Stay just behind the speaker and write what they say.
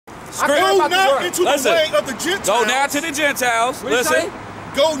Go not into the way of the Gentiles. Go now to the Gentiles. Listen.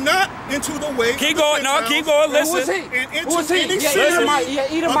 Go not into the way. Keep going. No, keep going. Listen. Who is he? Any sin.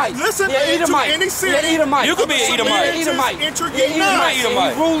 Listen. Into any sin. You could be an Edomite. Enter ye not. He's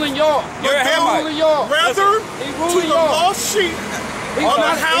ruling y'all. You're a Hamite. Rather to the lost sheep. On the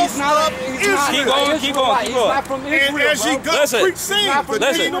house of Israel. Keep going. And as ye go, preach, saying,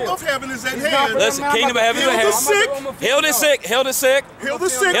 the kingdom of heaven is at hand. Listen, kingdom of heaven is at hand. Heal the sick. Heal the sick. Heal the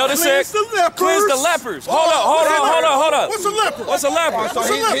sick. Heal the sick. Cleanse the lepers. Hold up. What's a leper? What's a leper?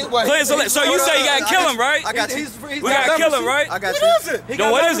 Cleanse the leper. So you say you gotta kill him, right? I got you. We gotta kill him, right? I got you. What is it?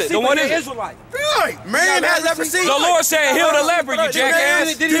 Then what is it? Then what is it? Right. Miriam had leprosy. The Lord said, heal the leper, you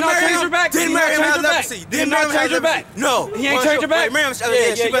jackass. Did he not change her back? Did Miriam have leprosy? Did he not change her back? No. He ain't changed her back? Miriam,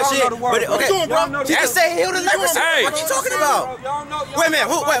 but okay. She just say heal the leprosy. Hey. What you talking about? Wait a minute.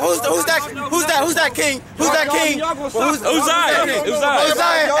 Who's that king? Who's that king? Who's Uzziah.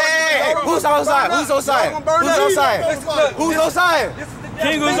 Hey, who's Uzziah? Who's Uzziah?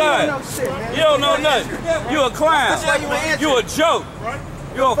 King Uzziah. You don't know nothing. You a clown. You a joke.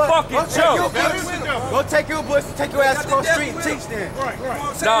 You a fucking joke. Go take your bush, take your ass across the street and teach then.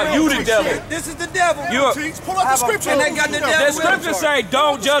 Nah, you the devil. This is the devil. Pull up the scripture. And they got the devil. The scripture say,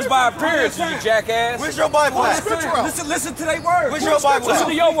 don't judge by appearance, you jackass. Where's your Bible at? Listen to their words. Where's your Bible Listen at?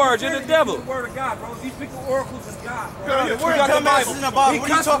 to your words, you're the devil. The word of God, bro. These people oracles is God. Where's the Bible? In the Bible?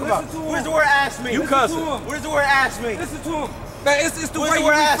 What are you talking about? Where's the word ask me? You cussing. Where's the word ask me? Listen to him. Man, it's the way you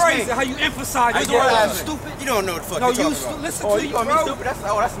ask rephrase me? it, how you emphasize Where's it. the word ask me? Stupid? You don't know what the fuck No, you're you talking about. listen Oh, to you you, call me bro. stupid? That's a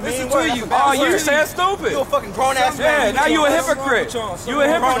mean Listen word. to you. Oh, you said stupid. You a fucking grown ass man. Yeah, now you a hypocrite. You a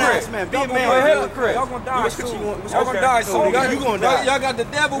Grown ass hypocrite. man. Be a You a man. hypocrite. Y'all gonna die soon. Y'all Y'all gonna die soon. You gonna die. Y'all got the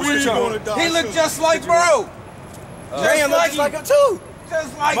devil We with gonna y'all. die He look soon. just like bro. Miriam looks like him too.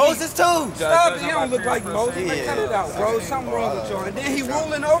 Just like Moses too. Stop it. He don't look like Moses. Man, cut it out, bro. Something wrong with y'all. And then he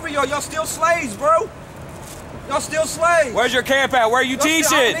ruling over y'all. Y'all still slaves, bro. Y'all still slaves. Where's your camp at? Where are you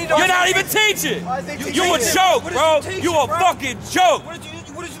teaching? You're not even teaching. You a joke, bro. You a fucking joke. What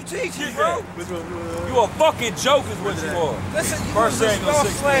did you teach, bro? You a fucking joke is what you are. Listen, you First was a Samuel small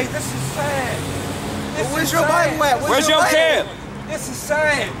 16. slave. This is sad. Where's your Bible at? Where's your camp? This is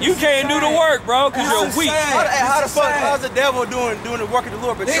sad. You can't do the work, bro, because you're weak. How the fuck? How's the devil doing the work of the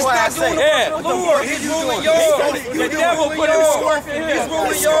Lord? But He's your not ass doing say, the work of the Lord. He's ruling y'all. The devil put himself in He's here.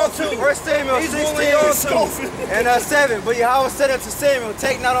 ruling y'all too. 1 Samuel He's ruling y'all 16 too. and 7. But Yahweh said unto Samuel,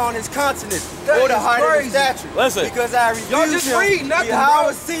 take not on his countenance or the height of his stature. Listen. Because I Y'all refuse just him. read nothing, Yahweh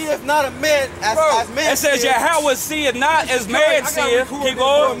bro. seeth not a man as man It says seeth. Yahweh seeth not as man seeth. Keep For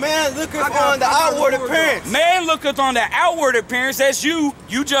going. man looketh on the outward appearance. Man looketh on the outward appearance. That's you.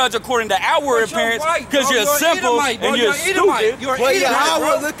 You judge according to outward appearance because you're simple and you're stupid. But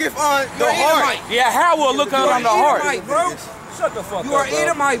Yahweh looketh on the heart. Yahweh looketh on the heart. Bro. Shut the fuck up, You are bro.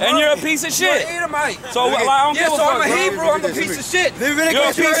 Edomite, bro. And you're a piece of shit. You're Edomite. So I don't give a so fuck, I'm a bro. Hebrew. I'm a piece of shit. You're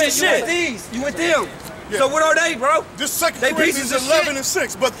a piece of shit. You with them. So what are they, bro? Just 2 They Corinthians pieces of 11 shit. and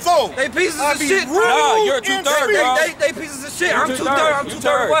 6. But though They pieces I of be shit, bro. rude No, you're a in 2/3, speech, bro. They pieces of shit. I'm You 2/3. I'm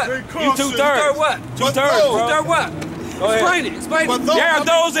 2/3 what? You 2/3. Two-third what? 2/3, though- bro. 2/3 what? Explain it. Explain But it. though There are I be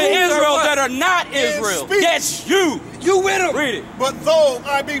those in rude- Israel what? that are not Israel. speech. That's you. You with them. Read it. But though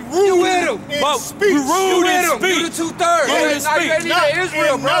I be rude with him. in But speech, you rude You in with them. speech. You the 2/3. Rude in Now you speech. ain't Not even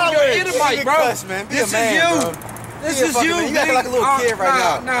Israel, in bro. You're knowledge. Edomite, bro. Cuss, man. Be a This man, is you. bro. This Be a is fucking you. man. You acting like a little kid right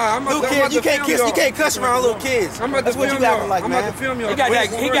now. Nah, I'm Little kid, you can't cuss around little kids. I'm about to That's what film you acting y'all. like, I'm man. about to film y'all. He got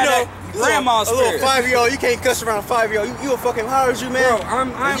that grandma A little spirit. 5-year-old, you can't cuss around a 5-year-old. You a fucking, how old is you, man? Bro,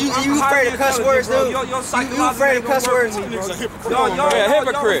 I'm you afraid of cuss words, dude? You afraid of cuss words? Yeah,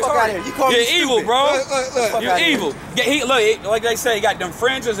 hypocrite. Fuck out of here. You call me You're evil, stupid. bro. Look. You're evil. Look, like they say, he got them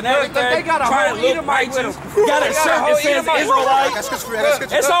fringes and everything. They got a trying whole to look Edomite with righteous. them. Got a They got a shirt whole that says Edomite. Israelite. That's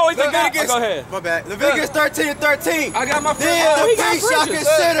scripture. It's always the guy. Leviticus. Go ahead. My bad. Leviticus 13:13. I got my friend. Then Oh, the he got priest shall fringes.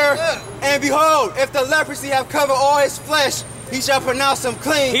 consider, Look. and behold, if the leprosy have covered all his flesh, he shall pronounce him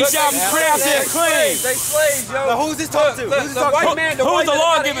clean. He shall pronounce him clean. They slaves, yo. Now, who's this talking to? Who's this The talking white to? man, Who's the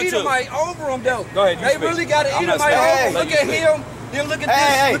law got given an to? Edomite over him, though. Go ahead, you They speak. really got an I'm not Edomite speaking. over him. Let Look you at speak. him. Then look at this.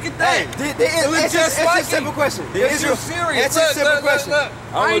 Hey, Look at that. It look just it's like a simple him. question. It's you serious. Answer a simple question.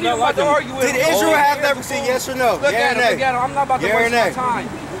 I ain't even about to argue with Did him. Israel have leprosy? Yes or no? Look Yeah at or him. Look nay? at him. I'm not about to Yeah or waste my nay? time.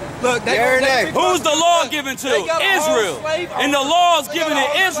 Look, they Yeah or nay? Who's the law given to? They got a whole Israel. slave And the owner. laws They given got a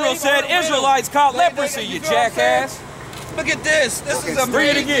to whole Israel slave said owner with Israelites them. caught They- leprosy, you know what I'm saying? jackass. Look at this. This is amazing.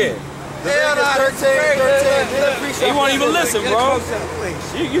 Read it again. Leviticus 13. He won't even listen, bro.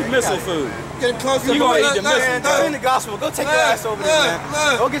 Please. You missile food. Get closer. You gonna eat the missile, Man, bro. throw in the gospel. Go take your ass over there,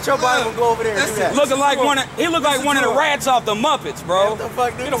 man. Go get your Bible and go over there and do that. Looking like he looked like one of the rats off the Muppets, bro. What the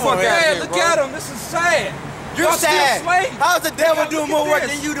fuck, dude? Get the fuck out of Yeah, here, look bro. at him. This is sad. You're sad. How's the devil doing more work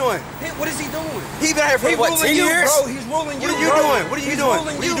than you doing? What is he doing? He been out here for what, 10 years? Bro, he's ruling you. What are you doing? What are you doing?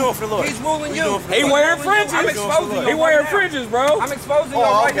 What are you doing for the Lord? He's ruling you. He wearing fringes. I'm exposing He wearing fringes, bro. I'm exposing you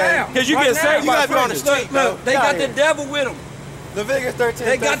right now. Because you get saved by fringes. Look, they got the devil with them. Leviticus 13.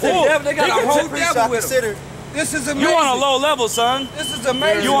 They got the devil. They got a whole devil with them. This is amazing. You on a low level, son. This is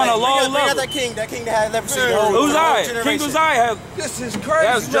amazing. You on a low level. Bring out that king that had leprosy. Uzziah. King Uzziah had. This is crazy.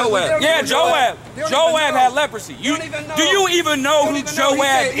 That's Joab. Yeah, Joab. Joab had leprosy. Do you even know who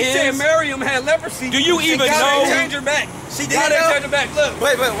Joab is? He said Miriam had leprosy. Do you even know? Change her back. She did change her back. Look.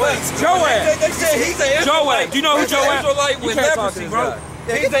 Wait. Joab. They said he's an Joab. Do you know who Joab? Israelite with leprosy, bro.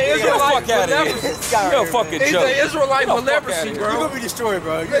 He's an Israelite with leprosy. You're a fucking joke. He's an Israelite with leprosy, bro. You're gonna be destroyed,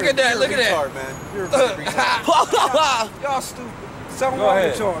 bro. Look at that. Look at that. Man. You're a retard. Y'all stupid. Something wrong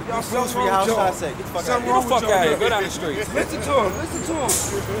with y'all. Y'all something wrong with y'all. Get the fuck out of here. Go down the street. Listen to him. Listen to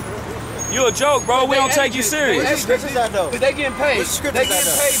him. You a joke, bro. We don't take you serious. What scriptures that though? They getting paid. They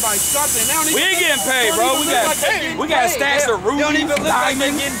getting paid by something. We ain't getting paid, bro. We got stacks of rubies,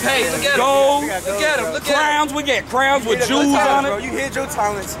 diamonds, gold, crowns. We get crowns with jewels on it. You hid your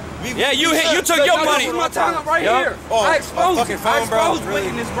talents. Yeah, you took your money. This is my talent right here. I expose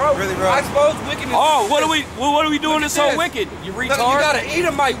wickedness, bro. Really, bro. I expose wickedness. Oh, what are we doing that's so wicked? You retard. You got an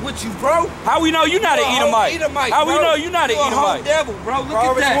Edomite with you, bro. How we know you not an Edomite? How we know you not an Edomite? Devil, bro. Look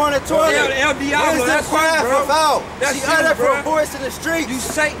at that. El Diablo, that's right, bro. She uttered her voice in the street. You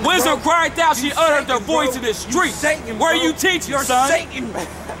Satan, Wisdom cried out, she uttered her voice in the street. Where are you teaching, son?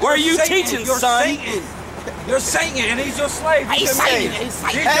 Where are you teaching, son? You're Satan, and he's your slave. He's Satan. These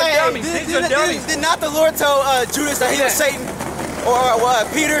are dummies. These are dummies. Did not the Lord tell Judas that he was Satan? Or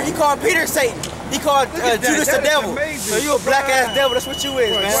Peter? He called Peter Satan. He called Judas the devil. So you a black ass devil. That's what you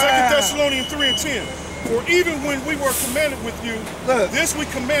is, man. 2 Thessalonians 3:10. For even when we were commanded with you, this we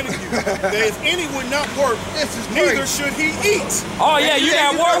commanded you, that if any would not work, neither should he eat. Oh yeah, you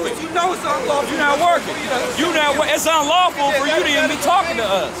not working. You know it's unlawful. You not working. It's unlawful for you to even be talking to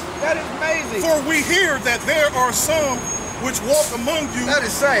us. That is amazing. For we hear that there are some which walk among you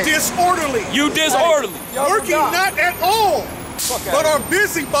disorderly. You disorderly. Working not at all, but are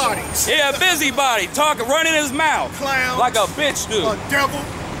busybodies. Yeah, busybody. Talking, running his mouth. Clown. Like a bitch do. A devil.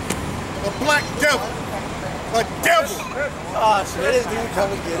 A black devil. A devil. Oh shit, this dude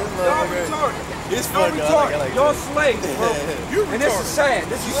come and get his motherfucker. It's funny, You're a slave, bro. And this is sad.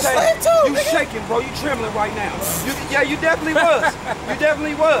 This is sad. You shaking, bro. You trembling right now. You definitely was. You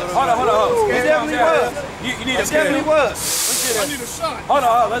definitely was. Hold on. You definitely was. You need a definitely was. I need a shot. Hold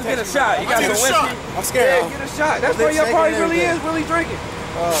on, let's get a shot. You got some whiskey? I'm scared. Yeah, get a shot. That's where your party really is, really drinking.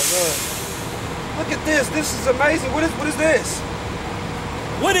 Oh man. Look at this. This is amazing. What is this?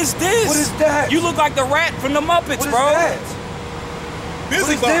 What is this? What is that? You look like the rat from the Muppets, bro. What is that?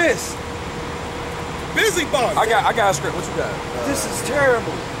 Busybody. What is this? Busybody. I got a script. What you got? This is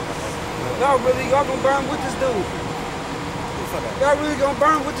terrible. Y'all gonna burn with this dude. Y'all really gonna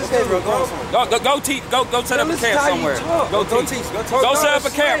burn with this dude, bro. Go set up a camp somewhere. Go teach. Go set up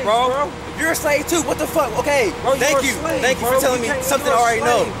a camp, bro. You're a slave too. What the fuck? Okay. Thank you for telling me something I already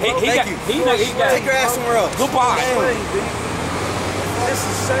know. Thank you. Take your ass somewhere else. Goodbye. This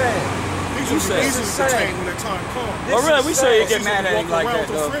is sad. These are sad when their time comes. Well, really, we sure you get mad at him like that,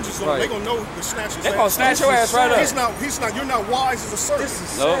 though. They're gonna know the snatch. They're gonna snatch your ass right up. He's not. You're not wise as a serpent. This is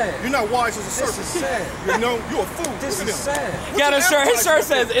sad. You're not wise as a serpent. This is sad. You're a fool. This is sad. Got a shirt. His shirt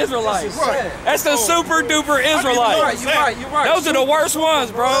says Israelites. That's the super duper Israelites. You're right. Those are the worst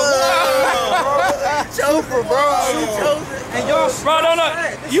ones, bro. Joker, bro. And y'all, bro,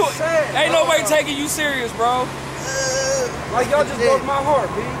 you ain't nobody taking you serious, bro. Like y'all just broke my heart,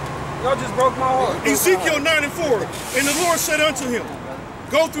 B. Y'all just broke my heart. Ezekiel 9:4. And the Lord said unto him,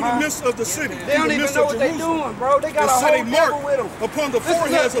 go through the midst of the city. They don't even know what they're doing, bro. They got a whole devil with them. Upon the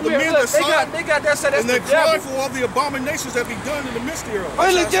foreheads of the men that saw. They got that said that's the devil. And they cry devil. for all the abominations that be done in the midst thereof.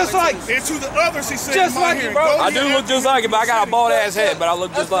 I look just like. And to the others he said, just like it, bro. I do look just like it, but I got a bald ass head, but I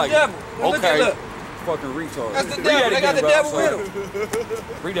look just like it. Okay. Look. Fucking retard. That's the devil. They got the devil with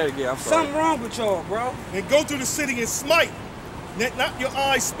them. Read that again. I'm sorry. Something wrong with y'all, bro. And go through the city and smite. Let not your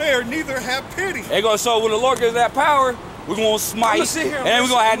eyes spare, neither have pity. They gonna show when the Lord gives that power, we're gonna smite, and we're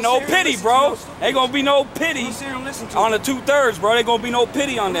gonna have no pity, bro. Ain't gonna be no pity on the 2/3, bro. Ain't gonna be no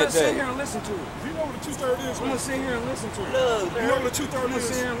pity on that day. I'm gonna sit here and listen to it. You know what the 2/3 is? I'm gonna sit here and listen to it. You know what the 2/3 is? I'm gonna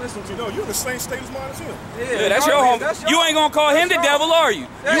sit here and listen to it. No, you're the same state as mine as him. Yeah, that's your home. You ain't gonna call him the devil, are you?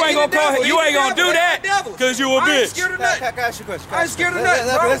 You ain't gonna call him. You ain't gonna do that because you a bitch. I ain't scared of nothing. Can I ask you a question? I ain't scared of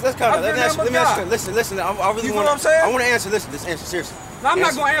nothing, bro. Let's calm down. Let me ask you. Listen. I really want to. I want to answer. Listen, answer seriously. No, I'm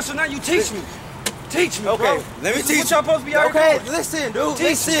not gonna answer now. You teach me. Teach me, okay, bro. Let me teach you. What y'all supposed to be out Okay, doing? listen, dude.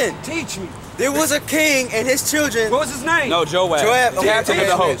 Listen. Teach me. There was a king and his children. What was his name? No, Joab. Joab. Okay, Captain of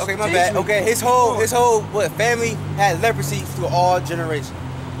the host. Okay, my bad. Okay, his whole family had leprosy through all generations.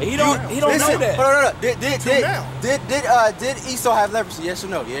 He don't know that. Hold on. Did Esau have leprosy? Yes or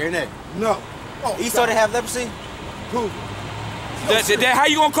no? Yeah or nay? No. Oh, Esau didn't have leprosy? Prove it. Then how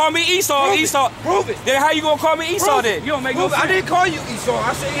you gonna call me Esau? Prove it. Esau. Prove it. Then how you gonna call me Esau then? You don't make no sense. I didn't call you Esau.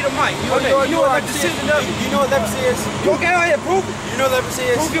 I said Edomite. You are a descendant of it. You know what leprosy is? Go get out here, prove it. You know what leprosy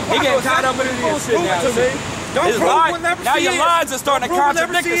is? Prove your He getting tied up in this bullshit Prove now. it to me. Don't His prove lie- what leprosy now your is. lies are starting to Don't prove what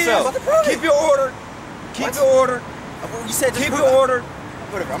contradict leprosy is. themselves. Keep your order. Keep your order. You said Keep your order.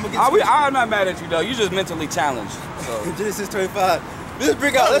 Whatever. I'm gonna get I'm not mad at you though. You just mentally challenged. So. Genesis 25. Let's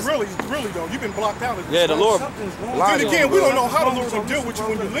bring out. Really though, you've been blocked out of this. Yeah, the Lord. Something's wrong. Then again, we don't know how the Lord will deal with you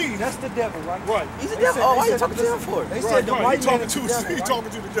when you leave. That's the devil, right? Right. He's a devil. Oh, why you talking to him for? They said the white man is the devil, He right?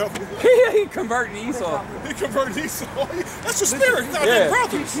 talking to the devil. He converting Esau. He converted Esau. That's the spirit. They're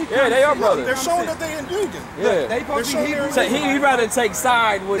brothers. Yeah, they are brothers. They're showing that they're in union. Yeah. They supposed to be Hebrew. So he rather take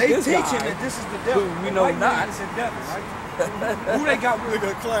side with They this teach guy. him that this is the devil. Who we know White man not. is the devil, right? Who they got with Look them?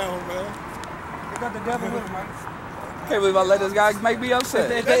 at a clown, man. They got the devil with them, right? Can't believe I let this guy make me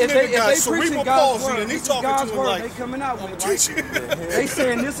upset. If That they nigga got preaching cerebral God's palsy word, and he this is talking God's to him word, like, they coming out with it, teach right? you. They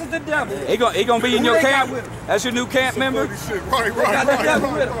saying this is the devil. He gonna be in Who your they got camp? with him? That's your new camp member? Shit. They Right. got the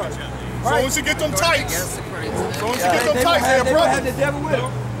devil with them. As long as you get them tights. As long as you get them They tights, gonna they're have brothers. the devil with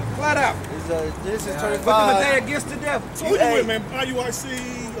them. Flat out. Genesis Put them 25. they against the devil. So what you with, man? IUIC,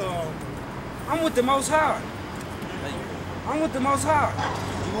 I'm with the Most High. I'm with the Most High.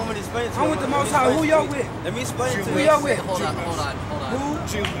 You want me to explain it to I'm you? with the Most High. Who y'all with? Let me explain it to Who you. y'all with? Hold on. Who?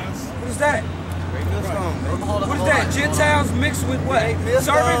 Gentiles. What is that? Hold What is on. that? Gentiles mixed with what?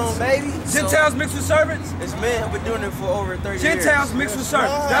 Servants? baby. Gentiles mixed with servants? It's men who've been doing it for over 30 years. Gentiles mixed with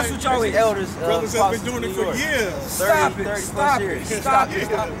servants. That's what y'all The is. elders, Brothers have been doing it for years. Stop it. 30 Stop plus it. years. Stop it.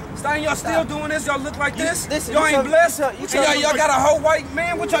 Stop it. Y'all still doing this? Y'all look like this? listen, Y'all you ain't tell- blessed? you And tell- y'all got a whole white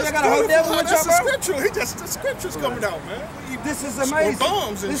man with y'all? Y'all got a whole devil with That's y'all, the bro? scripture. The scripture's coming out, man. This is amazing.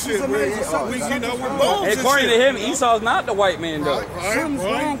 Bombs and This shit. is amazing. We, you know, we're Something's bombs and According to shit. him, Esau's not the white man though. Something's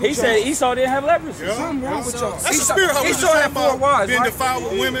wrong with He said Esau didn't have leprosy. Yeah. Something wrong with y'all. That's the spirit how we Esau just had talking 4 about wives, being right? defiled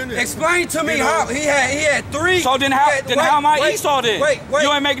with women. And, Explain to me you know, how he had 3. So then how am I Esau then? Wait.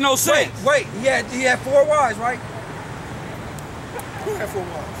 You ain't make no sense. Wait. He had 4 wives, right? Who had 4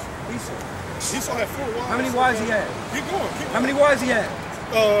 wives? Esau. Esau had 4 wives. How many wives he had? Keep going. How many wives he had?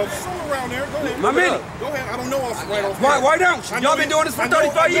 Somewhere around there. Go ahead. How many? Go ahead. I don't know right off. Why don't you? Y'all been doing this for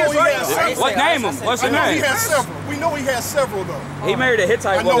 35 years, right? What name him? What's I his know he name? has several. We know he has several though. He married a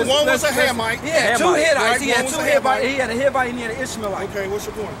Hittite I know woman. one was a Hamite. He had 2 Hamite, Hittites. right? He had One 2 was a Hivites. Hamite. He had a Hivite and he had an Ishmaelite. Okay, what's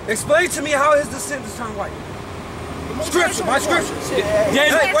your point? Explain to me how his descendants turn white. Scripture, by scripture.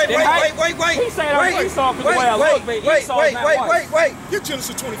 Wait. He said I'm Esau because the way I look, but Esau's not white. Wait. Get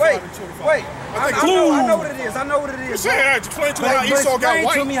Genesis 25 Wait, and 25. wait. I think I know what it is. I know what it You is. said, explain to me how But Esau got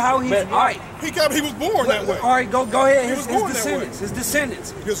explain to me white. how he's white. He was born that way. All right, go ahead. He His was born that descendants. His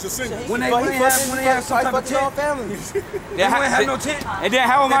descendants. His descendants. When they have some type of tent, they won't have no tent. And then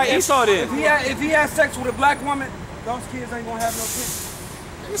how am I Esau then? If he has sex with a black woman, those kids ain't gonna have no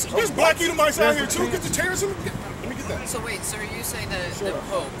tent. There's black Edomites out here too. Get the terrorism. Let me get that. So wait, so are you saying that the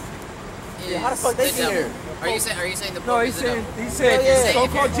Pope is how the fuck they the get devil? here? Are you saying the Pope No, he is the devil? said,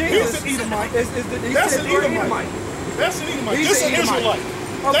 so-called He's Jesus. an Edomite. He That's said an you're Edomite. That's an Edomite. He's This an is an Edomite.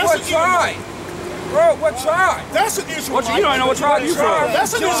 Israelite. Of That's what an tribe? Edomite. Bro, what tribe? That's an Israelite. You don't even know what tribe you from.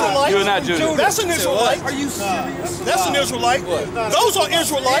 That's an Israelite. You're not Judah. That's an Israelite. Are you serious? That's an Israelite. Those are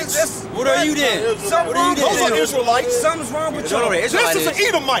Israelites. What are you then? Something wrong Those with are you. Israelites. Something's wrong with No, you. the Israelites This is an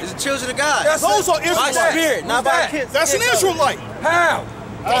Edomite. It's the children of God. Those are By Israelites. spirit, not by that? kids. That's an Israelite. How?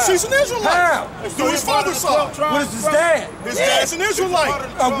 Because he's an Israelite. How? Through his father's side. What is his dad? His dad's an Israelite.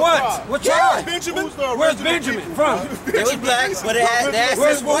 Of what? What tribe? Benjamin. Where's Benjamin from? It was black, but it had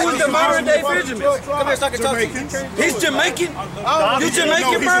Who's the modern day Benjamin? Come here so I can talk to you. Jamaicans. He's Jamaican? You No,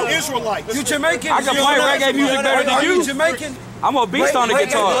 Jamaican, he's bro? an Israelite. You Jamaican? I can play reggae music better than Are you you. Jamaican? I'm a beast on the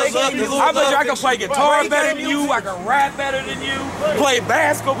guitar. I bet you I can play guitar Reggae better than you. I can rap better than you. Play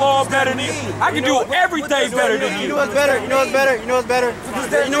basketball better than you. I can do everything better than You know you. what's better? You know what's better? You know what's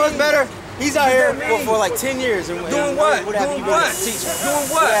better? You know what's better? He's out here for like 10 years. And Doing what? What have you Doing been what? teaching? Doing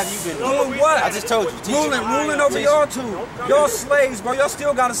What what? have you been doing? Doing what? I just told you. Teaching. Ruling over y'all two. Y'all slaves, bro. Y'all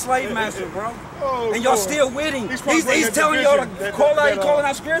still got a slave master, bro. And y'all still with him. He's telling y'all to call out, calling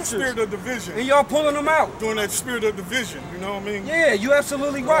out scriptures. Spirit of division. And y'all pulling them out. Doing that spirit of division. You know what I mean? Yeah, you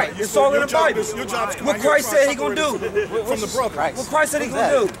absolutely right. It's all in the Your Bible. job is to come What out here Christ and try said he gonna do. From the brother. What Christ said he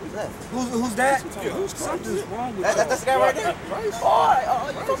gonna do. Who's that? Something's wrong with y'all. That's the guy right there. Oh, you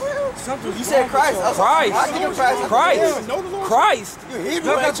talking about him? Something's You said Christ. Christ. I think of Christ. Christ. You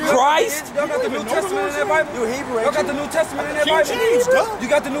Hebrew, ain't you? Christ. Y'all got the New Testament in that Bible? You Hebrew, ain't Y'all got you? the New Testament in that Bible? You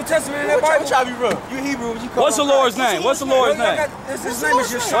got the New Testament in that Bible? What y'all be wrong? You Hebrew, you call What's the Lord's name? What's the Lord's name? His name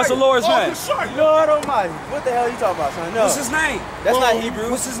is Yeshua. What's the Lord's name? Lord Almighty. What the hell are you talking about, son? No. What's his name? That's not Hebrew.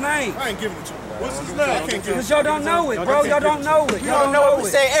 What's his name? I ain't giving it to you. What's his name? I can't give it Because y'all don't know it, bro. Y'all don't know it. We don't know what we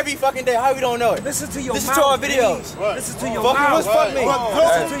say every fucking day. How we don't know it? Listen to your mouth. Listen to our videos. Listen to your Fuck mouth. what's fuck me?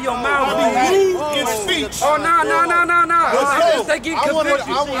 Listen to your mouth. rude in speech. Oh, no. They get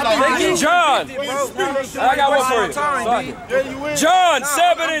convicted. John. I got one for you. John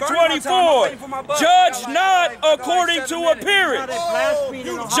 7:24. Judge not according to appearance.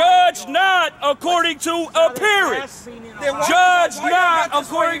 Judge not according to appearance. Judge not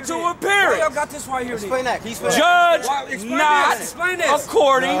according to appearance. Y'all got this right here. Explain that. Judge not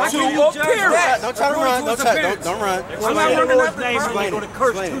according to appearance. Don't try to run. Don't run. I'm not running nothing. Explain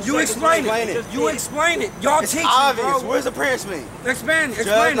it. You explain it. You explain it. Y'all teach it, obvious. bro. Where's the appearance mean? Explain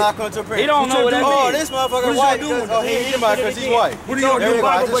Judge it. not going to appearance. He don't know what that Oh, means. this motherfucker white. Oh, he ain't anybody because he's white. What are y'all doing?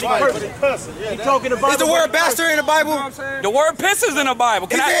 Is the word bastard in the Bible? The word piss is in the Bible.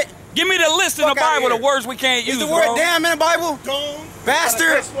 Can Is I it? give me the list in the Fuck outta Bible, the here. words we can't use, Is the bro? word damn in the Bible?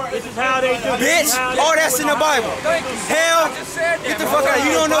 Bastard. This is how they do it. Bitch. All that's in the Bible. Hell. Get the fuck out of here.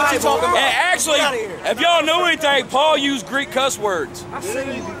 You don't know what you're talking And about. actually, if y'all knew anything, Paul used Greek cuss words.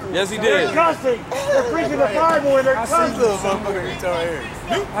 Yes, he They're did. cussing. They're preaching the Bible and they're cussing.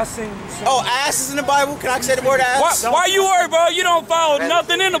 I seen you. Oh, ass is in the Bible? Can I say the word ass? Why you worry, bro? You don't follow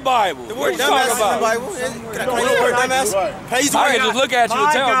nothing in the Bible. The What word you dumbass talking is in the about? Bible. Can I use the word dumbass? Can I use the I can word? just look at you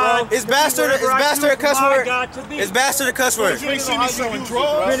and tell, bro. Is bastard a cuss word? Is bastard a cuss word? You ain't see me selling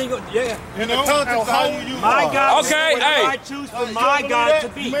drugs. Yeah. You know how you My God, Okay, wherever hey. I choose for my God to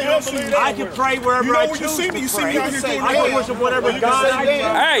be. I can pray wherever I choose to You see me pray. out here doing I can worship whatever God I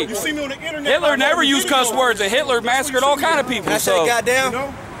want. Hey, You see me on the internet. Hitler never used cuss words, and Hitler massacred all kind of Can people. I say So goddamn?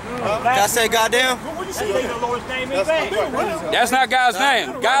 Can I say goddamn? Say the Lord's name in vain. that's not God's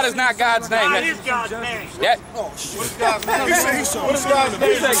name. God is not God's name. God is God's name. That, He said he saw. What is God's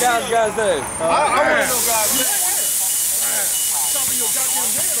he said God's name. I want to know God's name. Chopping your goddamn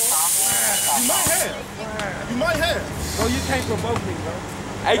head off. You might have. You might have. Bro, you can't provoke me, bro.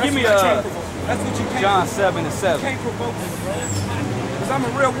 Hey, give me That's what you can't. John You 7:7. can't provoke me, bro. Because I'm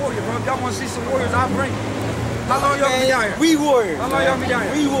a real warrior, bro. If y'all want to see some warriors, I'll bring you. How long y'all gonna be down here? We warriors. How long y'all gonna be down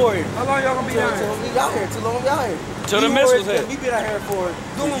here? We warriors. How long y'all gonna be down here? Till we out here. Till long we out here. Till the We missiles warriors, hit. We been out here for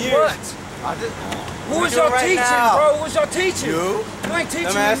Doing years. what? Who is y'all right teaching, now. bro? Who's y'all teaching? You. You ain't teaching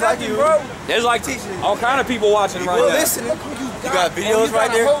me Dumbass like nothing, you. bro. There's like all kind of people watching right Well, now. listen. You got videos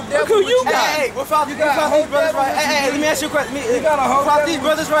right there. Look who you got. Hey, what about these brothers right here? Hey, let me ask you a question. got a whole What about devil these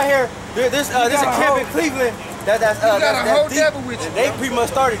brothers right here? There's a got a camp whole- in Cleveland that's got a whole deep, devil with you, and they pretty much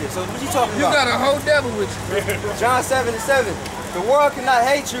started it. So what you talking You about? got a whole devil with you. John 7:7. The world cannot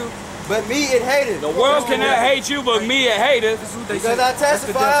hate you, but me it hated. The world cannot hate you, but me it hateth. Because I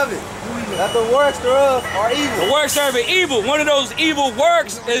testify of it. That the works thereof are evil. The works thereof are evil. One of those evil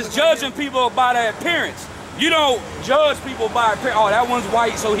works is judging people by their appearance. You don't judge people by appearance. Oh, that one's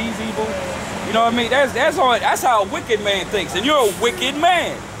white, so he's evil. You know what I mean? That's how a wicked man thinks. And you're a wicked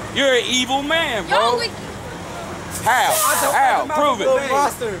man. You're an evil man, bro. Y'all wicked. How? Prove it. Little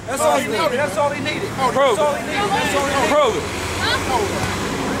roster. That's all he needed. That's all he needed. Prove That's all it. he needed. That's all he needed. Prove it.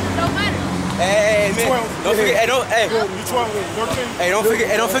 Huh? Don't matter. Hey, man. 12. Don't forget. Hey, don't. Hey. You 12, 13. Hey, don't forget.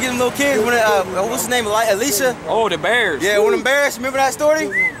 Hey, don't forget them little kids. When what's his name? Alicia. Oh, the Bears. Yeah, one of them bears. Remember that story?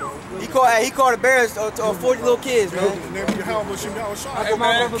 He called the bears 40 little kids, man. How much you got shot? That's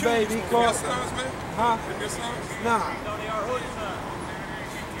my brother, baby. He called. Huh?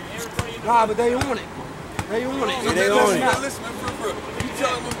 Nah, but they on it. They on it. Yeah, they on it. Listen, man, you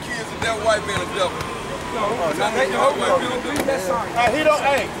telling them kids that that white man a devil. He don't.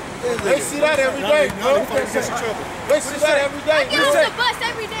 Hey, they see that every day, bro. They see that every day. I get on the bus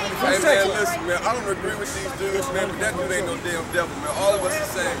every day. Hey, man, listen, man, I don't agree with these dudes, man, but that dude ain't no damn devil, man. All of us the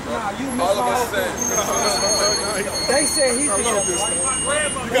same, bro. All of us the same. They said he's the devil.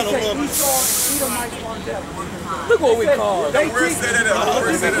 You gotta love He it. saw Edomite on devil. Look what we call it. They Where teach. said that at?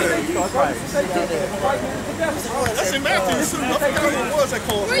 Where said that at? That's in Matthew. I forgot who it was that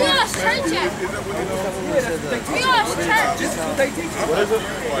called. Where y'all's church at? Where y'all's church? They teach.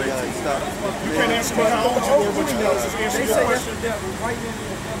 You can't answer me how old you were, but you know this is answering your question.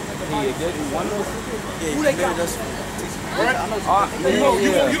 Who they got?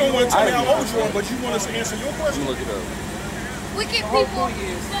 You don't want to tell me how old you are, but you want us to answer your question. Look it up. Wicked people.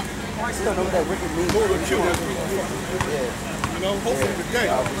 I still know what that wicked means. Lord will kill us. You know, hopefully today.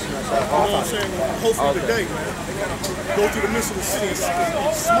 know what I'm saying? Hopefully today, man. Go through the midst of the city and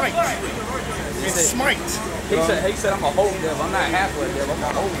smite. And smite. He said, I'm a whole devil. I'm not halfway devil. I'm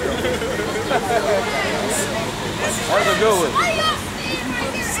a whole devil. That's a good one.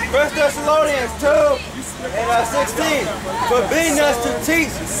 1 Thessalonians 2 and 16. Forbidding us to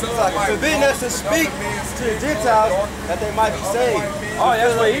teach, forbidding us to speak to the Gentiles that they might be saved. Oh,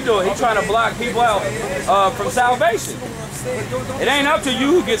 that's what he doing. He trying to block people out from salvation. It ain't up to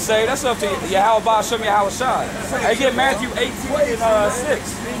you who gets saved. That's up to Yahweh, Shem Yahushua. Hey, get Matthew 18 and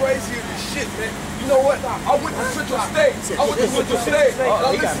 6. Crazy as shit, man. You know what? I went to Central State. He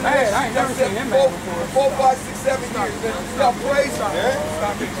got mad. I ain't never seen him mad before. 4, 5, 6, 7 years, man. Y'all crazy, man.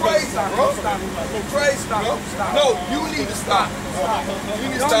 You crazy, bro. You crazy, bro. No, you need to stop. You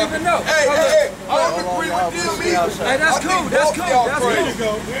need to stop. Don't even know. Hey, I don't agree with them either. Hey, that's cool. That's cool.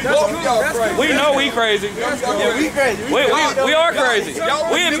 We know we crazy. Yeah, we crazy. We are crazy.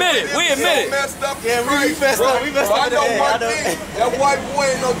 We admit it. We admit it. Yeah, we messed up. We messed up. I know one thing. That white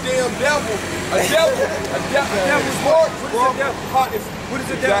boy ain't no damn devil. A devil. Devil's smart. What is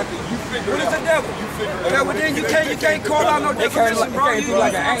a devil? What is a devil? Yeah, well then you can't call out no definition, bro. You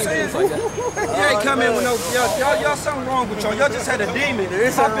like an angel. You ain't come in with no y'all something wrong with y'all. Y'all just had a demon.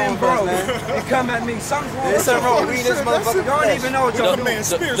 Pop in, bro. And come at me. Something's wrong. There's something wrong. Read this motherfucker. Y'all don't even know what y'all doing.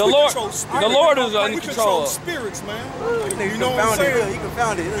 The Lord is in control. Spirits, man. You know what I'm saying? He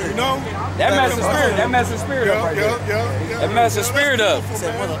confounded. You know? That messed his spirit up right there. That messed his spirit up.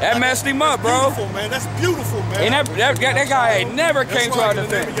 That messed him up, bro. Man, that's beautiful, man. And that guy ain't never came to our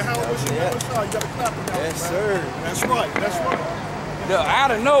defense. Yes, sir. That's right. That's right.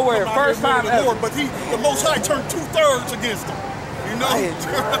 Out of nowhere, first time ever. Lord, but the Most High turned 2/3 against him. You know?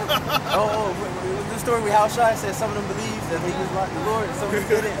 The story with Yahushua said some of them believed that he was like the Lord, and some of them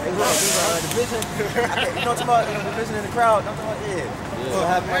didn't. It was division. You know what I'm talking about? Division in the crowd. I'm talking about, what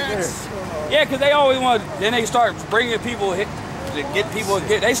happened right there. Yeah, because they always want, then they start bringing people to get people,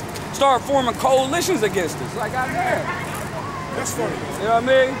 they start forming coalitions against us. Like, goddamn. That's funny. You know what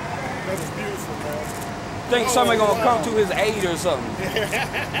I mean? That is beautiful, man. Think somebody gonna come to his aid or something.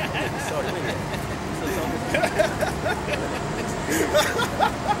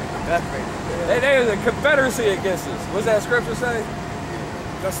 There's a confederacy against us. What's that scripture say?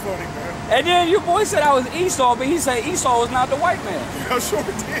 That's funny, man. And then your boy said I was Esau, but he said Esau was not the white man. I sure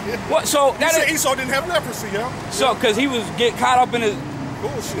did. What? So that said Esau didn't have leprosy, yeah. So, cause he was get caught up in his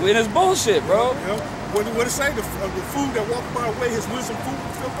bullshit. In his bullshit, bro. Yeah. What did it say? The food that walked by way, his wisdom food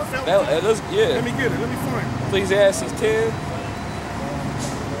felt. Yeah. Let me get it. Let me find it. Ecclesiastes 10.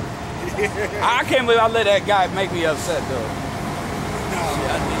 I can't believe I let that guy make me upset though.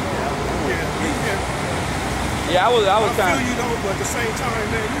 Yeah, I was kind of. I feel you though, but at the same time,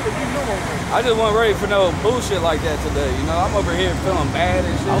 man, you know already. I just wasn't ready for no bullshit like that today. You know, I'm over here feeling bad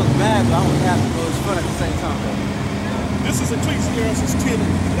and shit. I was mad, but I was happy. But it was fun at the same time. This is Ecclesiastes 10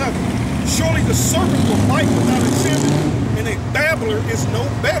 and 11. Surely the serpent will bite without a tip, and a babbler is no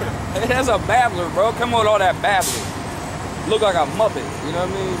better. Hey, that's a babbler, bro. Come on with all that babbling. Look like a Muppet, you know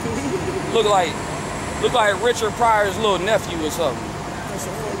what I mean? look like Richard Pryor's little nephew or something. That's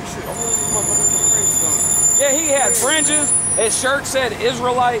some funny shit. Yeah, he had fringes. His shirt said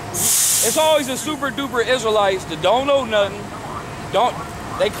Israelite. It's always the super duper Israelites that don't know nothing.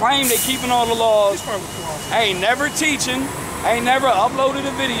 They claim they keeping all the laws. Ain't never teaching. Ain't never uploaded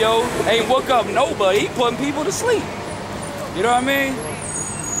a video. Ain't woke up nobody. He putting people to sleep. You know what I mean?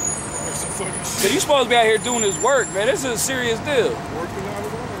 So you supposed to be out here doing this work, man. This is a serious deal.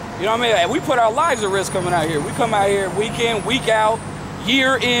 You know what I mean? We put our lives at risk coming out here. We come out here week in, week out,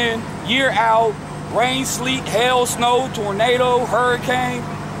 year in, year out. Rain, sleet, hail, snow, tornado, hurricane.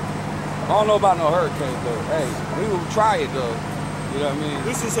 I don't know about no hurricane, but hey, we will try it though. You know what I mean?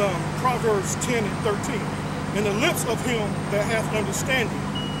 This is Proverbs 10 and 13. In the lips of him that hath understanding,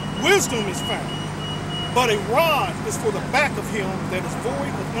 wisdom is found. But a rod is for the back of him that is void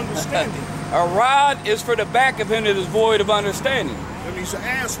of understanding. A rod is for the back of him that is void of understanding. That means an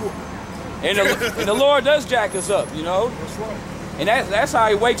ass whooping. And the Lord does jack us up, you know? That's right. And that's how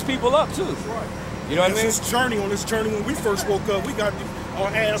he wakes people up too. That's right. You know what I mean? On this journey, when we first woke up, we got our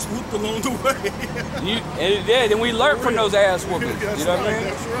ass whooped along the way. Then we learned from those ass whoopings. You know what I mean?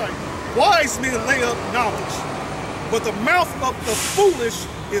 That's right. Wise men lay up knowledge, but the mouth of the foolish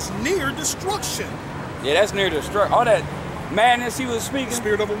is near destruction. Yeah, that's near destruction. All that madness he was speaking.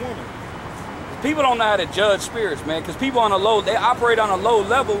 Spirit of a woman. People don't know how to judge spirits, man, because people they operate on a low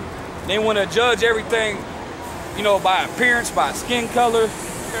level. They want to judge everything, you know, by appearance, by skin color.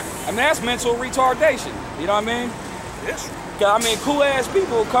 I mean, that's mental retardation. You know what I mean? Yes. I mean, cool ass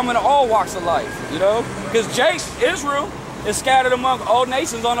people come in all walks of life, you know? Because Israel, is scattered among all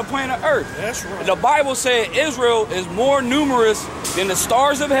nations on the planet Earth. That's right. The Bible said Israel is more numerous than the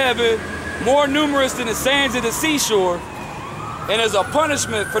stars of heaven, more numerous than the sands of the seashore, and as a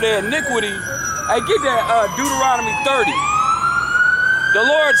punishment for their iniquity, hey, get that Deuteronomy 30. The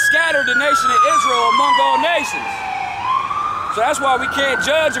Lord scattered the nation of Israel among all nations. So that's why we can't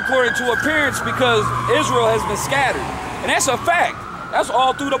judge according to appearance, because Israel has been scattered. And that's a fact. That's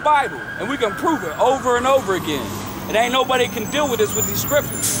all through the Bible. And we can prove it over and over again. And ain't nobody can deal with this with these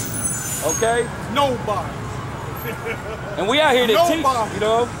scriptures. Okay? Nobody. And we out here to teach, you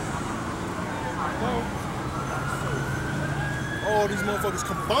know? All these motherfuckers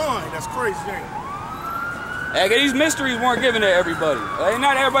combined, that's crazy, ain't it? Hey, these mysteries weren't given to everybody.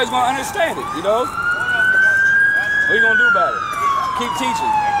 Not everybody's gonna understand it, you know? What you gonna do about it? Keep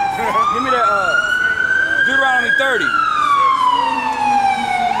teaching. Give me that Deuteronomy 30.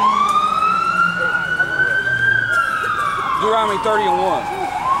 Deuteronomy 30 and 1.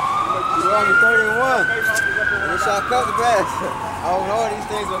 Deuteronomy 30 and 1. And it shall come to pass. All these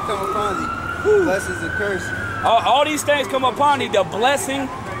things will come upon thee. Blessings and curse. All these things come upon thee, the blessing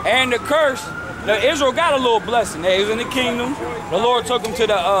and the curse. Now, Israel got a little blessing. They was in the kingdom. The Lord took them to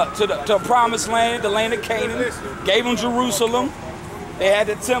the promised land, the land of Canaan. Gave them Jerusalem. They had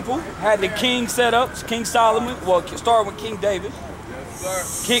the temple, had the king set up, King Solomon. Well, started with King David.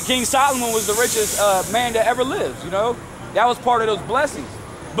 King Solomon was the richest man that ever lived, you know. That was part of those blessings.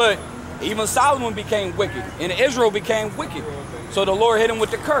 But even Solomon became wicked, and Israel became wicked. So the Lord hit him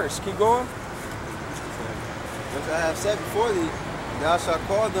with the curse. Keep going. Which I have said before thee, thou shalt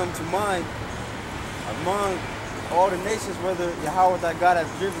call them to mind among all the nations, whether Yahweh thy God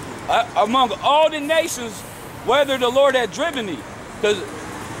hath driven thee. Among all the nations, whether the Lord had driven thee. Because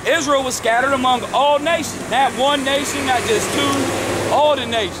Israel was scattered among all nations. Not one nation, not just two, all the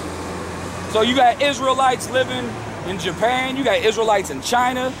nations. So you got Israelites living in Japan, you got Israelites in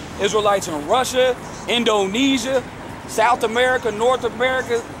China, Israelites in Russia, Indonesia, South America, North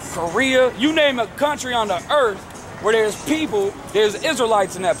America, Korea. You name a country on the earth where there's people, there's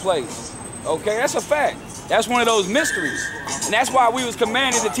Israelites in that place. Okay, that's a fact. That's one of those mysteries. And that's why we was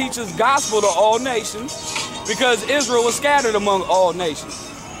commanded to teach this gospel to all nations, because Israel was scattered among all nations.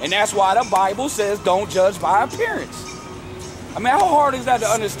 And that's why the Bible says don't judge by appearance. I mean, how hard is that to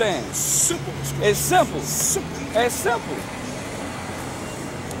understand? Simple. It's simple. Simple. It's simple.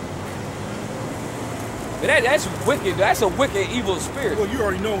 But that's wicked. That's a wicked, evil spirit. Well, you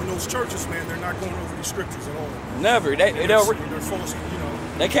already know in those churches, man, they're not going over the scriptures at all. Never. They're false, you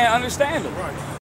know. They can't understand them. Right.